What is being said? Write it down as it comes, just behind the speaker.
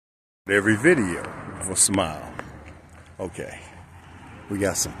every video with a smile. Okay, we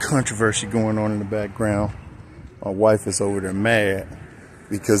got some controversy going on in the background. My wife is over there mad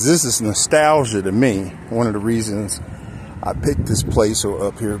because this is nostalgia to me. One of the reasons I picked this place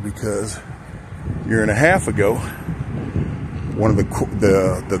up here because a year and a half ago, one of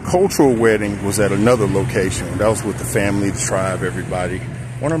the cultural wedding was at another location. That was with the family, the tribe, everybody.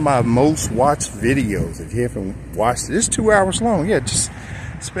 One of my most watched videos. If you haven't watched it, it's 2 hours long. Yeah, just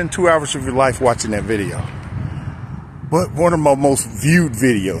spend 2 hours of your life watching that video. But one of my most viewed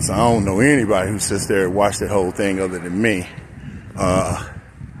videos. I don't know anybody who sits there and watched that whole thing other than me. But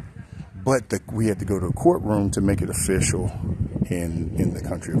we had to go to a courtroom to make it official in the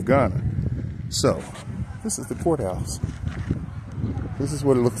country of Ghana. So, this is the courthouse. This is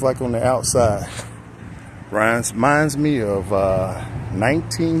what it looks like on the outside. Reminds me of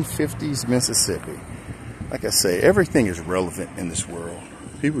 1950s Mississippi. Like I say, everything is relevant in this world.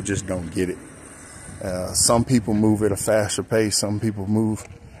 People just don't get it. Some people move at a faster pace. Some people move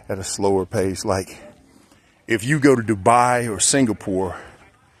at a slower pace. Like, if you go to Dubai or Singapore,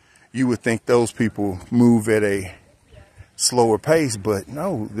 you would think those people move at a slower pace, but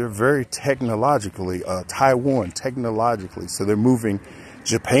no, they're very technologically, Taiwan technologically, so they're moving,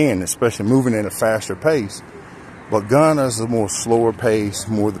 Japan especially, moving at a faster pace. But Ghana's a more slower pace,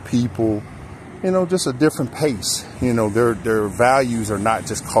 more the people, you know, just a different pace. You know, their values are not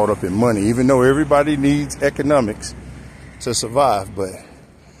just caught up in money, even though everybody needs economics to survive, but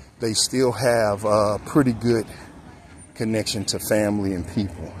they still have a pretty good connection to family and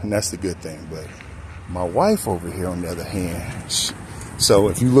people, and that's the good thing. But my wife over here, on the other hand, so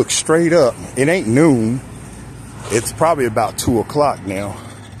if you look straight up, it ain't noon. It's probably about 2 o'clock now,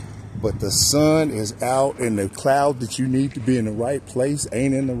 but the sun is out and the cloud that you need to be in the right place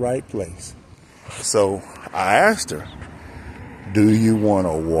ain't in the right place. So I asked her, do you want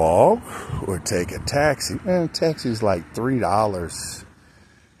to walk or take a taxi? Man, taxi's like $3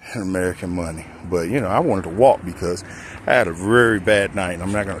 in American money. But, you know, I wanted to walk because I had a very bad night.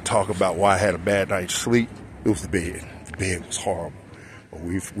 I'm not going to talk about why I had a bad night's sleep. It was the bed. The bed was horrible. But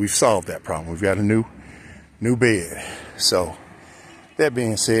we've solved that problem. We've got a new bed. So, that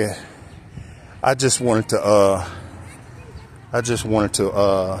being said, I was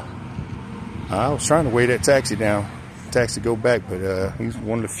trying to weigh that taxi down, taxi go back, but he's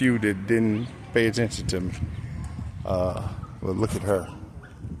one of the few that didn't pay attention to me. Well, look at her.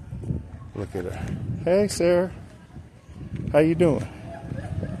 Look at her. Hey, Sarah. How you doing?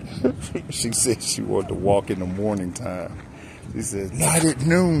 She said she wanted to walk in the morning time. She said, not at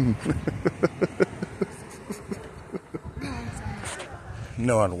noon.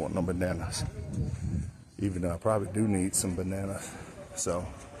 No, I don't want no bananas. Even though I probably do need some bananas. So,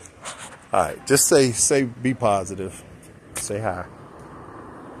 all right, just say, be positive. Say hi.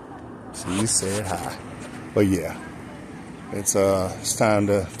 She said hi. But yeah, it's time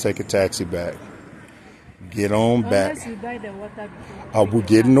to take a taxi back. Get on back. Unless you buy the water I will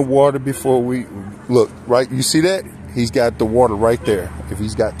get in the water before we look. Right, you see that? He's got the water right there. If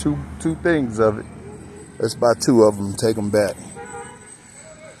he's got two things of it, let's buy 2 of them. Take them back.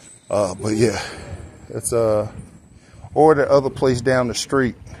 But yeah, it's or the other place down the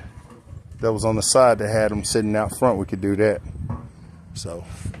street that was on the side that had them sitting out front. We could do that. So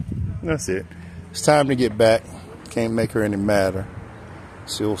that's it. It's time to get back. Can't make her any madder.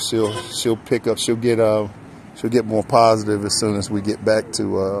 She'll pick up. She'll get more positive as soon as we get back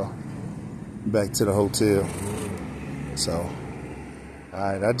to the hotel. So,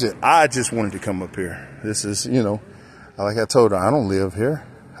 all right. I just wanted to come up here. This is, you know, like I told her, I don't live here.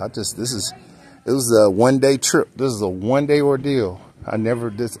 It was a one-day trip. This is a one-day ordeal.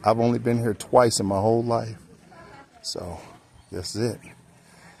 I've only been here twice in my whole life. So, that's it.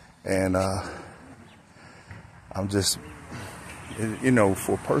 And I'm just, you know,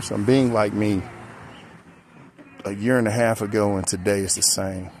 for a person being like me, a year and a half ago and today is the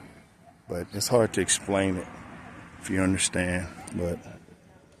same. But it's hard to explain it if you understand. But,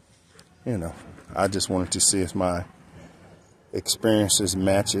 you know, I just wanted to see if my experiences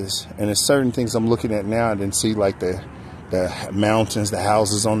matches. And there's certain things I'm looking at now. I didn't see, like the mountains, the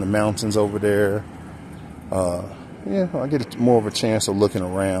houses on the mountains over there. Yeah, I get more of a chance of looking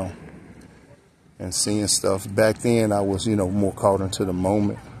around and seeing stuff. Back then, I was, you know, more caught into the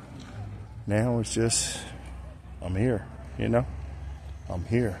moment. Now it's just, I'm here, you know? I'm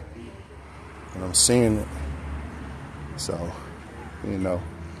here. And I'm seeing it. So, you know.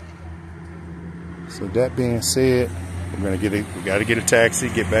 So that being said, we got to get a taxi,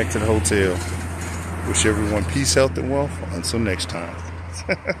 get back to the hotel. Wish everyone peace, health, and wealth. Until next time.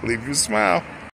 Leave you a smile.